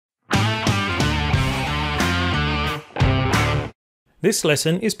This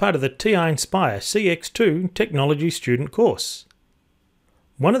lesson is part of the TI-Nspire CX2 Technology Student course.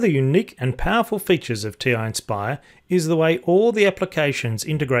 One of the unique and powerful features of TI-Nspire is the way all the applications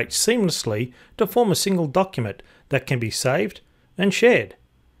integrate seamlessly to form a single document that can be saved and shared.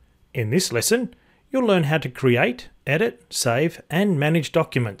 In this lesson, you'll learn how to create, edit, save, and manage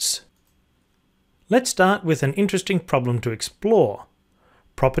documents. Let's start with an interesting problem to explore: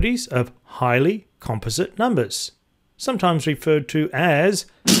 properties of highly composite numbers, sometimes referred to as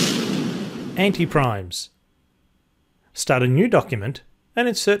antiprimes. Start a new document and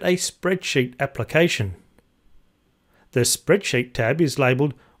insert a spreadsheet application. The Spreadsheet tab is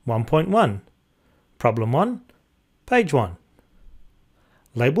labelled 1.1, Problem 1, Page 1.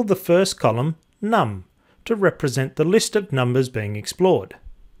 Label the first column Num to represent the list of numbers being explored.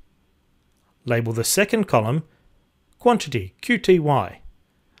 Label the second column Quantity, QTY,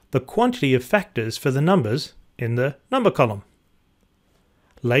 the quantity of factors for the numbers in the number column.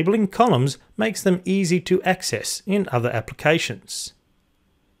 Labeling columns makes them easy to access in other applications.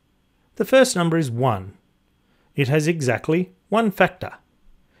 The first number is 1. It has exactly one factor.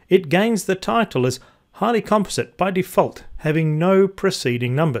 It gains the title as highly composite by default, having no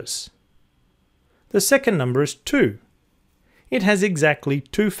preceding numbers. The second number is 2. It has exactly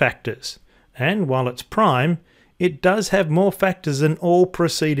 2 factors, and while it's prime, it does have more factors than all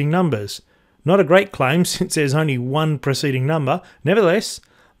preceding numbers. Not a great claim since there's only one preceding number. Nevertheless,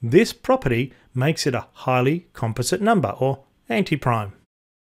 this property makes it a highly composite number, or antiprime.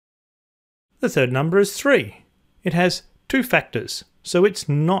 The third number is 3. It has 2 factors, so it's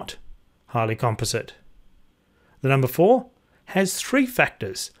not highly composite. The number 4 has 3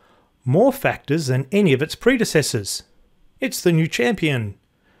 factors, more factors than any of its predecessors. It's the new champion,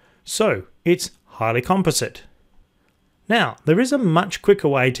 so it's highly composite. Now, there is a much quicker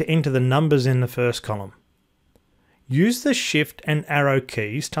way to enter the numbers in the first column. Use the Shift and arrow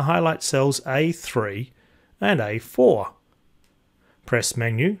keys to highlight cells A3 and A4. Press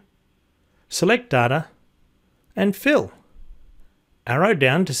Menu, select Data, and Fill. Arrow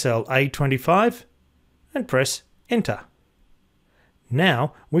down to cell A25 and press Enter.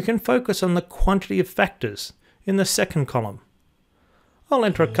 Now we can focus on the quantity of factors in the second column. I'll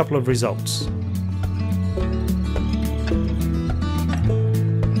enter a couple of results.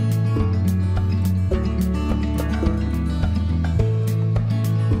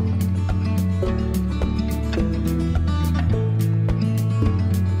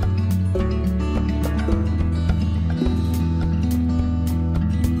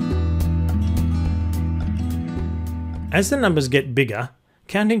 As the numbers get bigger,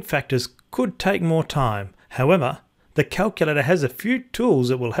 counting factors could take more time. However, the calculator has a few tools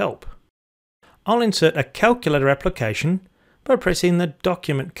that will help. I'll insert a calculator application by pressing the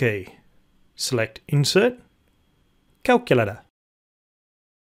Document key. Select Insert, Calculator.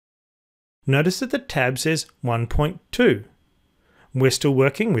 Notice that the tab says 1.2. We're still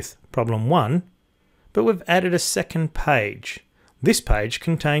working with Problem 1, but we've added a second page. This page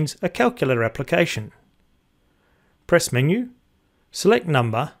contains a calculator application. Press Menu, select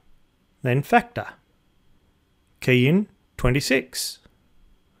Number, then Factor. Key in 26.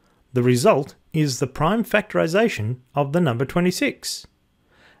 The result is the prime factorization of the number 26.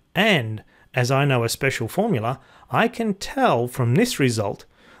 And as I know a special formula, I can tell from this result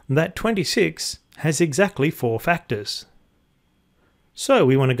that 26 has exactly 4 factors. So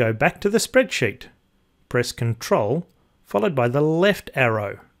we want to go back to the spreadsheet. Press Ctrl followed by the left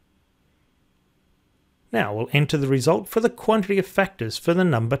arrow. Now we'll enter the result for the quantity of factors for the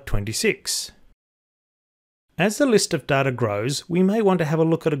number 26. As the list of data grows, we may want to have a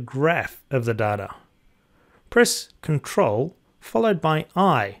look at a graph of the data. Press Ctrl followed by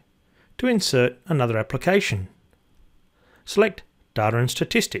I to insert another application. Select Data and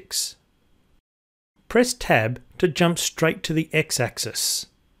Statistics. Press Tab to jump straight to the x-axis.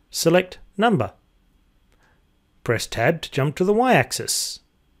 Select Number. Press Tab to jump to the y-axis.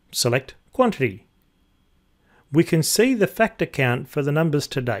 Select Quantity. We can see the factor count for the numbers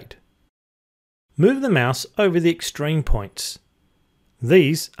to date. Move the mouse over the extreme points.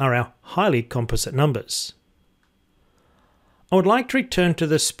 These are our highly composite numbers. I would like to return to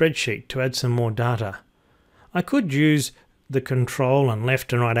the spreadsheet to add some more data. I could use the Control and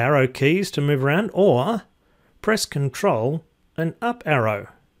left and right arrow keys to move around, or press Control and up arrow.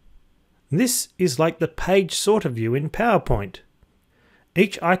 This is like the page sorter view in PowerPoint.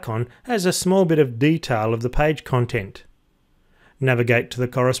 Each icon has a small bit of detail of the page content. Navigate to the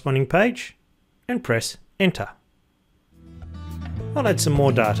corresponding page and press Enter. I'll add some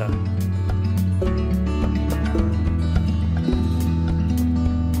more data.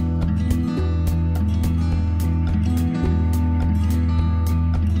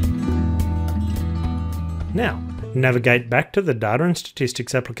 Now, navigate back to the Data and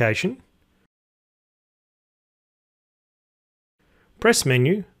Statistics application. Press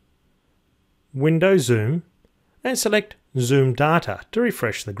Menu, Window Zoom, and select Zoom Data to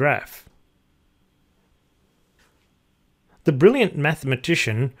refresh the graph. The brilliant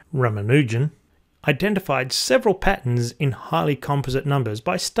mathematician Ramanujan identified several patterns in highly composite numbers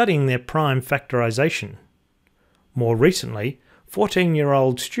by studying their prime factorization. More recently,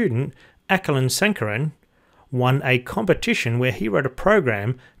 14-year-old student Akilan Sankaran won a competition where he wrote a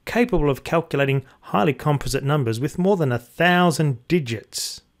program capable of calculating highly composite numbers with more than 1,000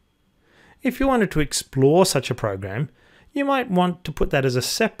 digits. If you wanted to explore such a program, you might want to put that as a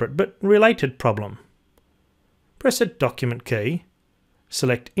separate but related problem. Press the Document key,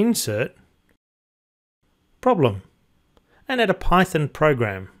 select Insert, Problem, and add a Python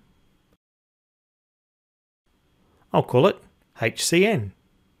program. I'll call it HCN.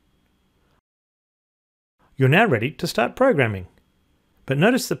 You're now ready to start programming. But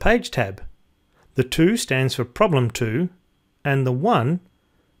notice the Page tab. The 2 stands for Problem 2 and the 1,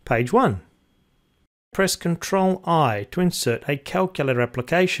 Page 1. Press Ctrl-I to insert a calculator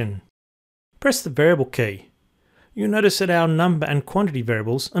application. Press the Variable key. You'll notice that our number and quantity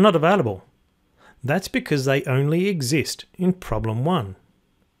variables are not available. That's because they only exist in Problem 1.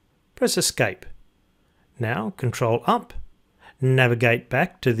 Press Escape. Now Ctrl-Up, navigate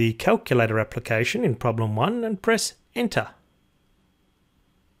back to the calculator application in Problem 1 and press Enter.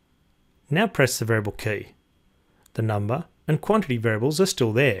 Now press the Variable key. The number and quantity variables are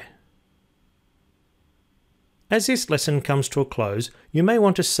still there. As this lesson comes to a close, you may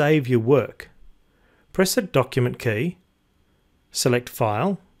want to save your work. Press the Document key, select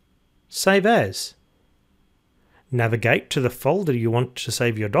File, Save As. Navigate to the folder you want to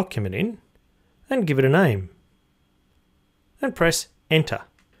save your document in and give it a name. And press Enter.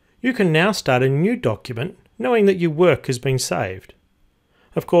 You can now start a new document knowing that your work has been saved.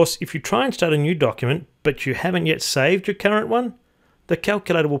 Of course, if you try and start a new document but you haven't yet saved your current one, the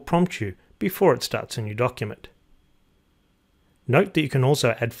calculator will prompt you before it starts a new document. Note that you can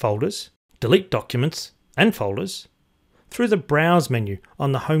also add folders, delete documents and folders through the Browse menu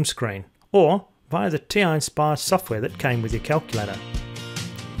on the home screen or via the TI-Nspire software that came with your calculator.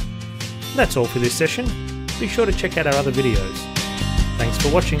 That's all for this session. Be sure to check out our other videos. Thanks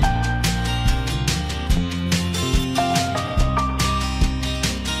for watching.